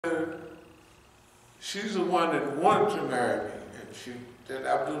She's the one that wanted to marry me, and that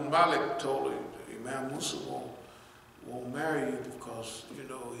Abdul Malik told her, Imam Musa won't marry you because, you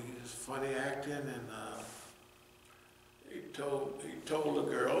know, he's funny acting, and he told the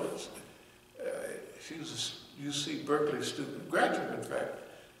girl, she was a UC Berkeley student, graduate in fact,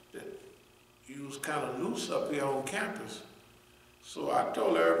 that he was kind of loose up here on campus. So I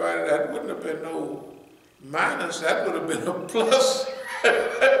told everybody that wouldn't have been no minus, that would have been a plus.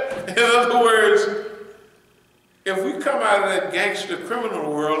 In other words, if we come out of that gangster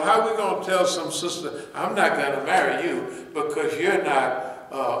criminal world, how are we going to tell some sister, I'm not going to marry you because you're not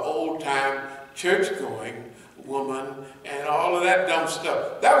old-time church-going woman and all of that dumb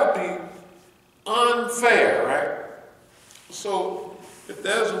stuff? That would be unfair, right? So if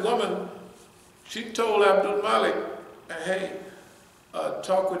there's a woman, she told Abdul Malik, hey,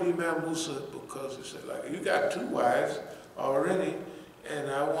 talk with Imam Musa because he said, like, you got 2 wives already,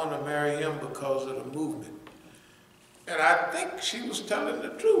 and I want to marry him because of the movement. And I think she was telling the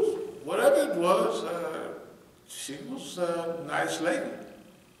truth. Whatever it was, she was a nice lady.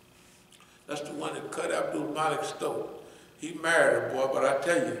 That's the one that cut Abdul Malik's throat. He married her, boy, but I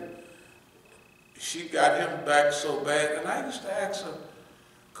tell you, she got him back so bad. And I used to ask her,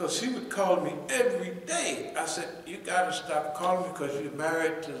 because she would call me every day. I said, you got to stop calling me because you're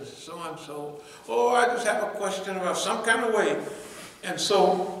married to so-and-so. Oh, I just have a question about some kind of way. And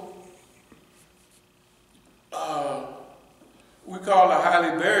so, we called her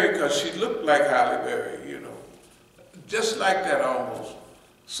Halle Berry because she looked like Halle Berry, you know. Just like that almost.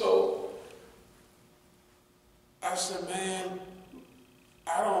 So, I said, man,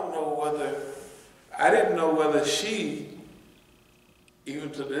 I didn't know whether she, even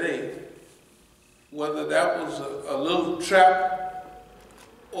today, whether that was a little trap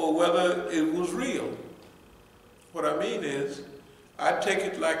or whether it was real. What I mean is, I take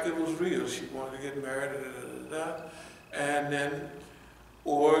it like it was real. She wanted to get married, and then,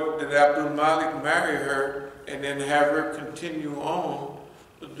 or did Abdul Malik marry her and then have her continue on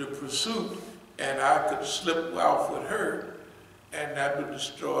the pursuit, and I could slip off with her, and that would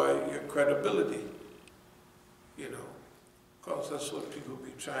destroy your credibility, you know, because that's what people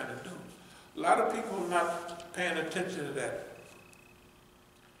be trying to do. A lot of people are not paying attention to that.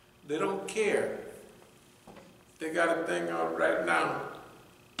 They don't care. They got a thing out right now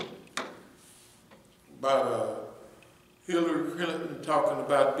about Hillary Clinton talking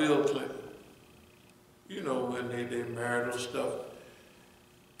about Bill Clinton. You know, when they marital stuff.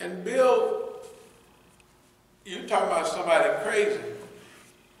 And Bill, you're talking about somebody crazy.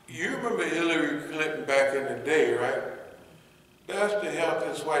 You remember Hillary Clinton back in the day, right? That's the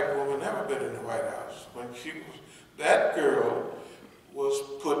healthiest white woman ever been in the White House. When that girl was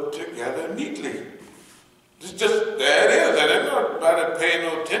put together neatly. It's just, there it is. I didn't know about it paying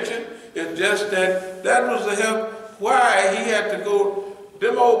no attention. It's just that was the help. Why he had to go,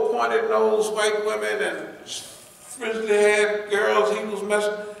 them old pointed nose white women and frizzly haired girls he was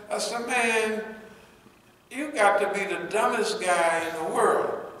messing. I said, man, you got to be the dumbest guy in the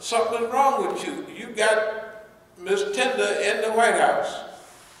world. Something's wrong with you. You got Miss Tinder in the White House.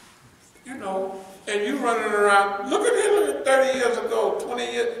 You know, and you running around, look at Hillary 30 years ago,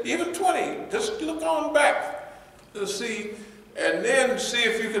 20 years, even 20, just look on back to see, and then see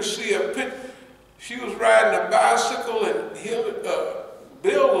if you can see a picture. She was riding a bicycle, and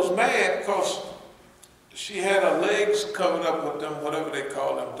Bill was mad because she had her legs covered up with them, whatever they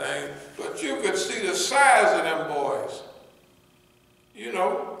call them things, but you could see the size of them boys, you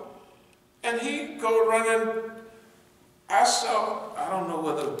know, and he go running. I don't know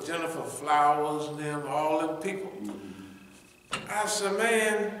whether Jennifer Flowers and them, all them people. I said,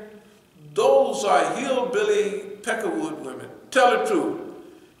 man, those are hillbilly Peckerwood women. Tell the truth.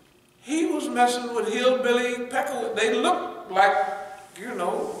 He was messing with hillbilly Peckerwood. They look like, you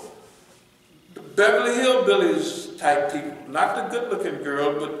know, the Beverly Hillbillies type people. Not the good-looking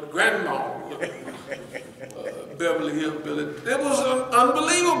girl, but grandma looking Beverly Hillbilly. It was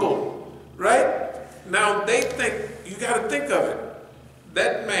unbelievable, right? Now they think, you got to think of it.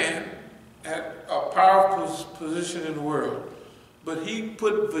 That man had a powerful position in the world, but he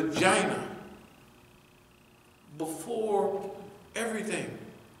put vagina before everything.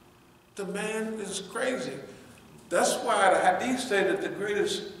 The man is crazy. That's why the hadith say that the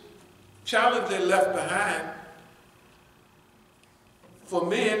greatest challenge they left behind for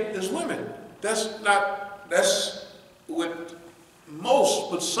men is women. That's with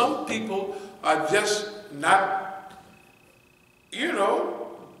most, but some people are just not, you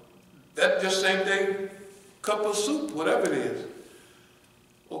know, that just ain't their cup of soup, whatever it is.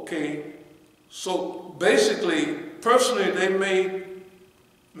 Okay, so basically, personally, they made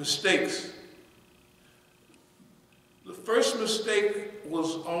mistakes. The first mistake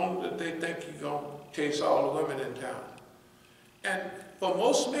was on that they think you're going to chase all the women in town. And for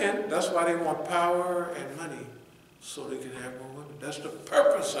most men, that's why they want power and money, so they can have more women. That's the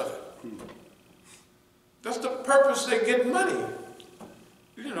purpose of it. That's the purpose they get money,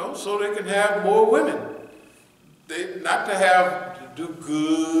 you know, so they can have more women. Not to have to do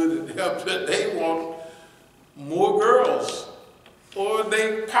good and help, they want more girls. Or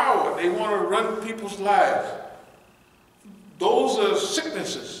they power, they want to run people's lives. Those are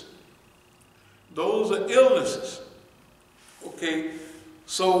sicknesses. Those are illnesses. Okay,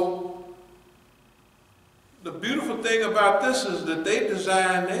 so the beautiful thing about this is that they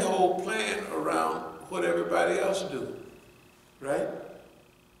design their whole plan around what everybody else do, right?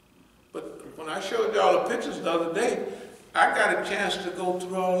 But when I showed y'all the pictures the other day, I got a chance to go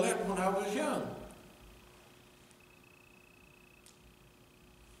through all that when I was young.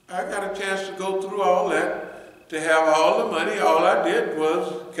 I got a chance to go through all that, to have all the money. All I did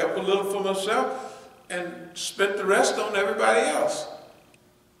was kept a little for myself and spent the rest on everybody else,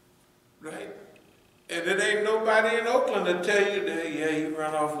 right? And it ain't nobody in Oakland to tell you that, yeah, he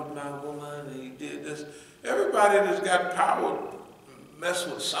ran off with my woman and he did this. Everybody that's got power mess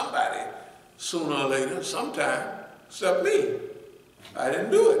with somebody sooner or later, sometime, except me. I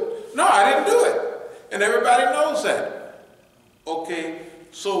didn't do it. No, I didn't do it. And everybody knows that. Okay,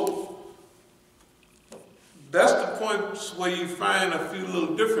 so that's the point where you find a few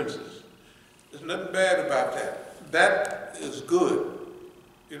little differences. There's nothing bad about that. That is good.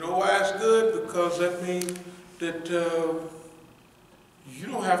 You know why it's good? Because that means that you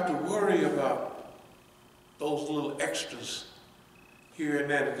don't have to worry about those little extras here and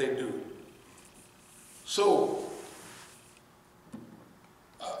there that they do. So,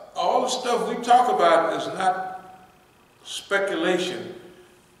 all the stuff we talk about is not speculation.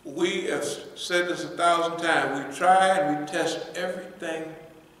 We have said this 1,000 times. We try and we test everything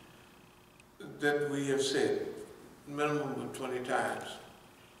that we have said, minimum of 20 times.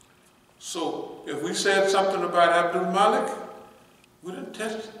 So if we said something about Abdul Malik, we done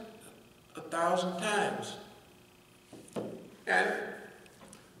tested it 1,000 times. And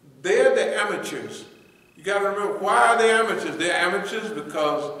they're the amateurs. You got to remember, why are they amateurs? They're amateurs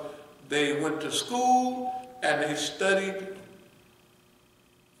because they went to school and they studied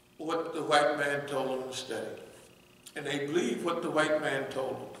what the white man told them to study. And they believe what the white man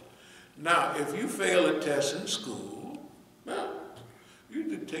told them. Now, if you fail a test in school, well, you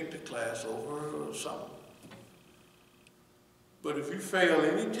could take the class over or something. But if you fail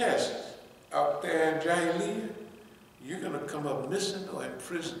any test out there in Jahiliyyah, you're going to come up missing or in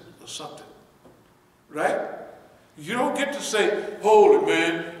prison or something. Right? You don't get to say, hold it,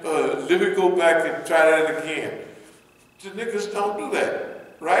 man, let me go back and try that again. The niggas don't do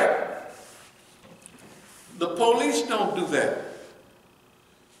that, right? The police don't do that.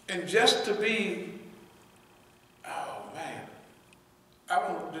 And just to be, oh man,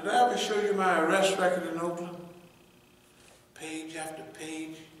 did I ever show you my arrest record in Oakland? Page after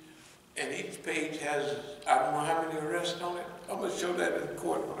page, and each page has, I don't know how many arrests on it. I'm going to show that in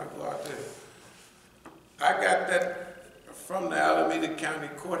court when I go out there. I got that from the Alameda County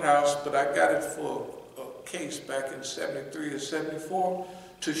Courthouse, but I got it for a case back in 73 or 74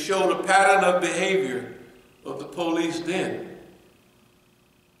 to show the pattern of behavior of the police then.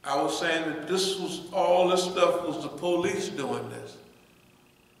 I was saying that all this stuff was the police doing this.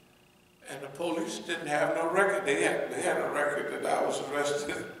 And the police didn't have no record. They had a record that I was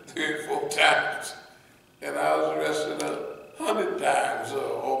arrested 3 or 4 times. And I was arrested 100 times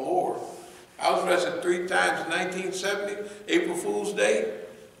or more. I was arrested 3 times in 1970, April Fool's Day,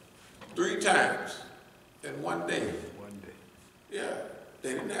 3 times in one day. Yeah,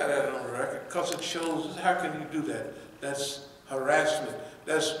 they didn't have that on the record because it shows, how can you do that? That's harassment.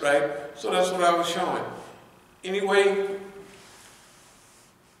 That's right. So that's what I was showing. Anyway,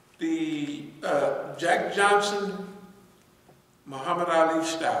 the Jack Johnson, Muhammad Ali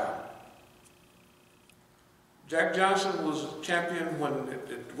style. Jack Johnson was a champion when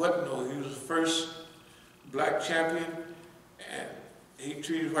it wasn't, no, he was the first black champion, and he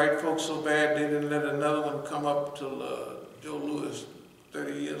treated white folks so bad they didn't let another one come up till Joe Louis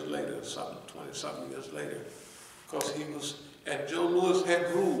 30 years later, something, 20-something years later, because he was, and Joe Louis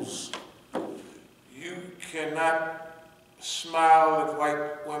had rules. You cannot smile at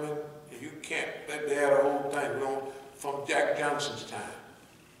white women. You can't, they had a whole thing from Jack Johnson's time.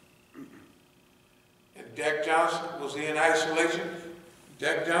 And Jack Johnson, was he in isolation?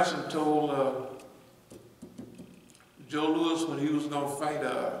 Jack Johnson told Joe Louis when he was going to fight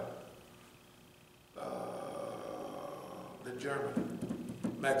the German,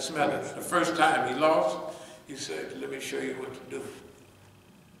 Maximilian. The first time he lost, he said, let me show you what to do.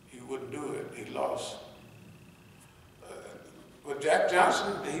 He wouldn't do it. He lost. But Jack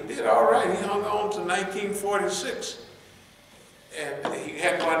Johnson, he did all right. He hung on to 1946. And he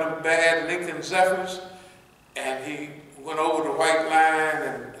had one of them bad Lincoln Zephyrs, and he went over the white line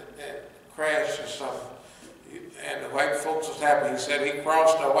and crashed or something. And the white folks was happy. He said he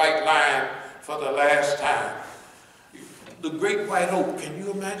crossed the white line for the last time. The Great White Hope, can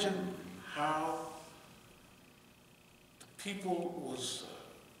you imagine how the people was,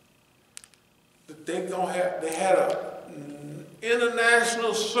 that they had an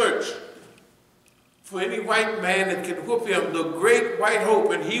international search for any white man that could whoop him, the Great White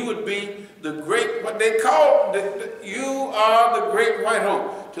Hope, and he would be the great, what they called, you are the Great White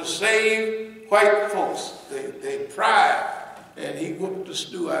Hope, to save white folks. They tried, and he whooped the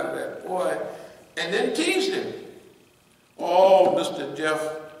stew out of that boy, and then teased him. Oh, Mr. Jeff,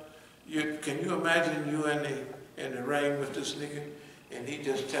 can you imagine you in the ring with this nigga, and he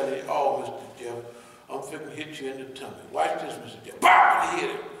just telling you, oh, Mr. Jeff, I'm finna hit you in the tummy. Watch this, Mr. Jeff. Bah! And he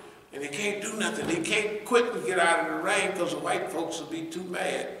hit him. And he can't do nothing. He can't quit and get out of the ring because the white folks will be too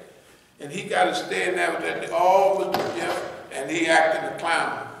mad. And he got to stand there with that, oh, Mr. Jeff, and he acting a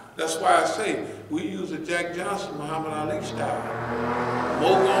clown. That's why I say, we use a Jack Johnson, Muhammad Ali style.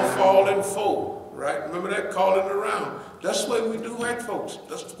 More gonna fall than four, right? Remember that, calling around. That's the way we do white folks.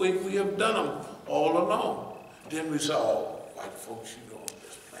 That's the way we have done them all along. Then we say, oh, white folks, you know, I'm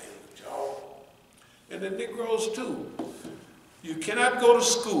just playing with y'all. And the Negroes too. You cannot go to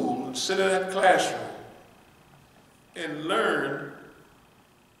school and sit in that classroom and learn,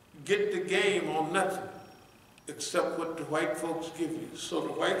 get the game on nothing except what the white folks give you. So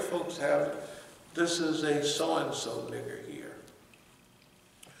the white folks have, this is a so-and-so nigger here.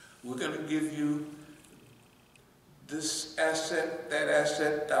 We're going to give you this asset, that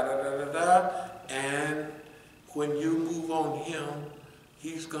asset, da-da-da-da-da, and when you move on him,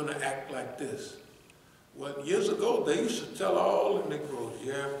 he's going to act like this. Well, years ago, they used to tell all the Negroes,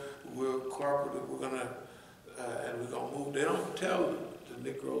 yeah, we're cooperative, we're going to, and we're going to move. They don't tell the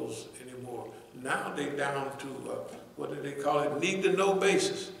Negroes anymore. Now they down to, what do they call it, need-to-know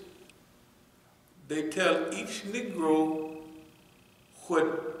basis. They tell each Negro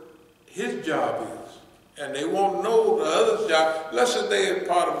what his job is, and they won't know the other's job unless they are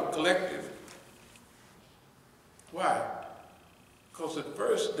part of a collective. Why? Because at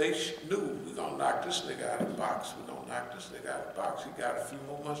first they knew, we're going to knock this nigga out of the box, we're going to knock this nigga out of the box, he got a few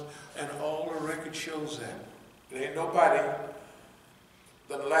more months, and all the record shows that. There ain't nobody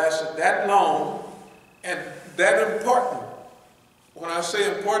that lasted that long and that important. When I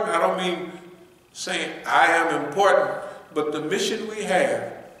say important, I don't mean saying I am important, but the mission we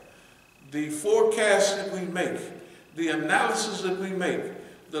have, the forecasts that we make, the analysis that we make,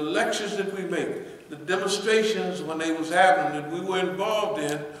 the lectures that we make, the demonstrations when they was happening that we were involved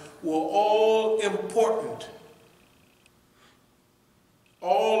in were all important.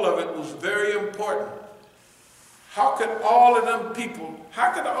 All of it was very important. How could all of them people,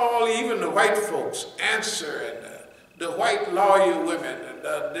 how could all, even the white folks, answer, and the white lawyer women, and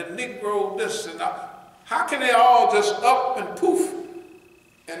the Negro this and that, how can they all just up and poof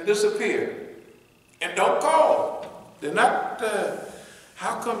and disappear and don't call? They're not,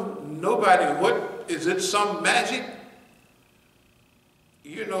 how come nobody, what, is it some magic?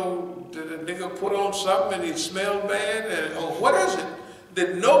 You know, did a nigga put on something and he smelled bad? And, or what is it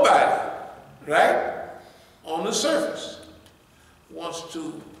that nobody, right, on the surface wants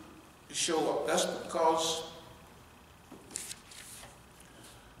to show up? That's because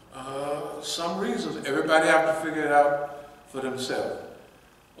some reasons. Everybody have to figure it out for themselves.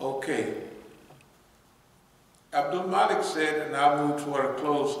 Okay. Abdul Malik said, and I'll move toward a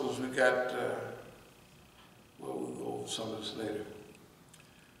close because we got, well, we'll go over some of this later.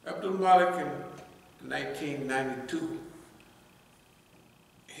 Abdul Malik in 1992,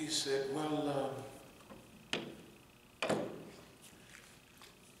 he said, well,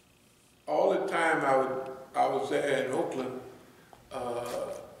 all the time I was there in Oakland,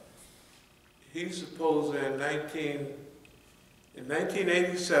 he supposed that in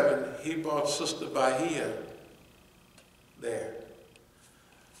 1987, he bought Sister Bahia there.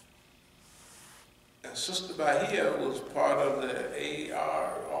 And Sister Bahia was part of the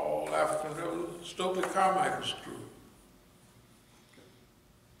AR, All African Revolution, Stokely Carmichael's crew.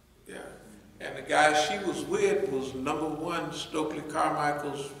 Yeah. And the guy she was with was #1 Stokely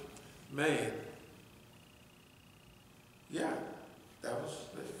Carmichael's man. Yeah, that was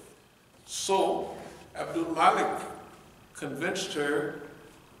it. So Abdul Malik convinced her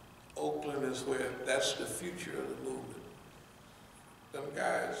Oakland is where, that's the future of the movement. them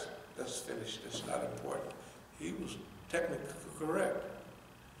guys, that's finished, that's not important. He was technically correct.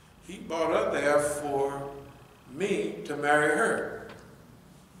 He brought her there for me to marry her.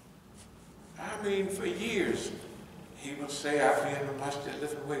 I mean, for years, he would say, I'll be in the Masjid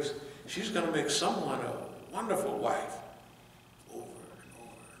lifting weights. She's going to make someone a wonderful wife. Over and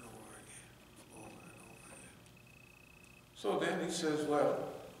over and over again. Over and over again. So then he says, well,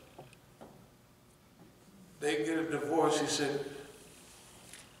 they get a divorce. He said,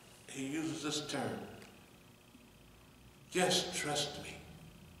 he uses this term, just trust me.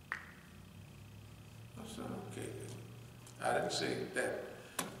 I said, okay. I didn't say that.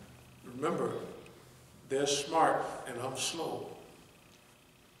 Remember, they're smart and I'm slow.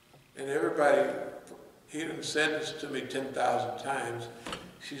 And everybody, he done said this to me 10,000 times,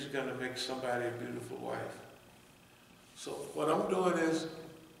 she's going to make somebody a beautiful wife. So what I'm doing is,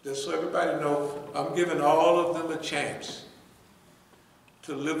 just so everybody knows, I'm giving all of them a chance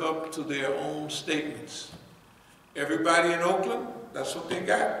to live up to their own statements. Everybody in Oakland, that's what they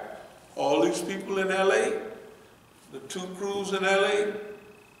got. All these people in LA, the 2 crews in LA,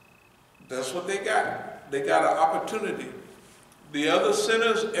 that's what they got. They got an opportunity. The other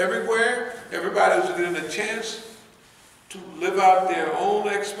centers everywhere, everybody's getting a chance to live out their own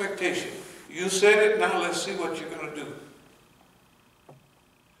expectation. You said it, now let's see what you're going to do.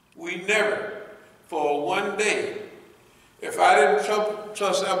 We never, for one day, if I didn't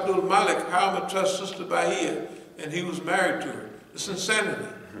trust Abdul Malik, how am I trust Sister Bahia? And he was married to her. It's insanity.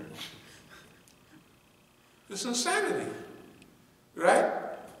 It's insanity, right?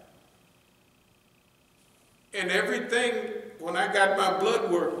 And everything, when I got my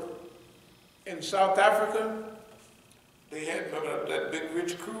blood work in South Africa, they had, remember that big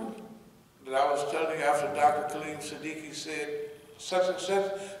rich crew that I was telling you after Dr. Kaleem Siddiqui said such and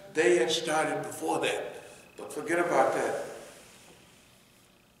such, they had started before that. But forget about that.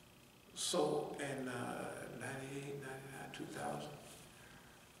 So in 98, 99, 2000,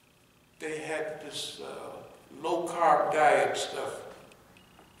 they had this low-carb diet stuff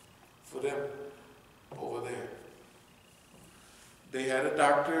for them over there. They had a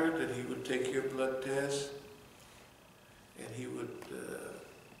doctor that he would take your blood test and he would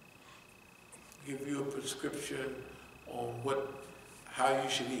give you a prescription on how you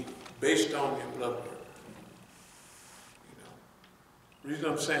should eat based on your blood work. The reason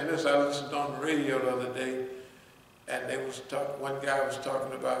I'm saying this, I listened on the radio the other day, and one guy was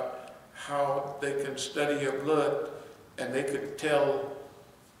talking about how they can study your blood, and they could tell,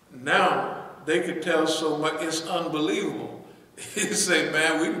 now they could tell so much, it's unbelievable. He said,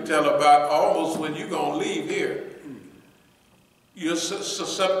 man, we can tell about almost when you're going to leave here. Your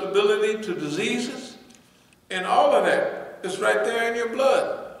susceptibility to diseases, and all of that is right there in your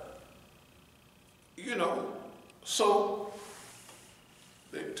blood. So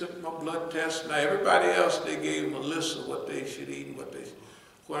they took my blood test. Now everybody else, they gave them a list of what they should eat and what they should.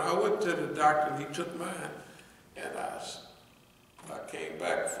 When I went to the doctor and he took mine, and I came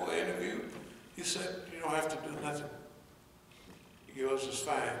back for an interview, he said, you don't have to do nothing. Yours is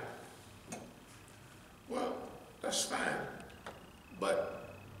fine. Well, that's fine. But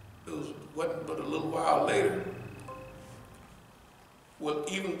it wasn't but a little while later. Well,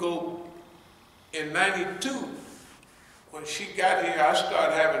 even go in 92, when she got here, I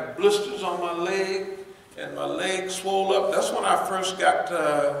started having blisters on my leg, and my leg swole up. That's when I first got,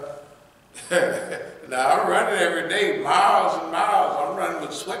 now I'm running every day, miles and miles. I'm running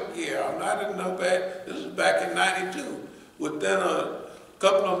with sweat gear. I'm not in no bad, this is back in 92. Within a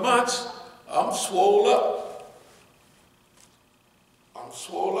couple of months, I'm swole up. I'm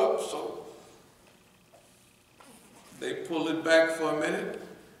swole up, so they pulled it back for a minute.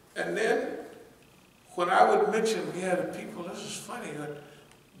 And then, when I would mention, the people, this is funny, but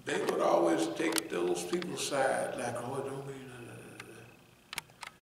they would always take those people's side, like, oh, it don't mean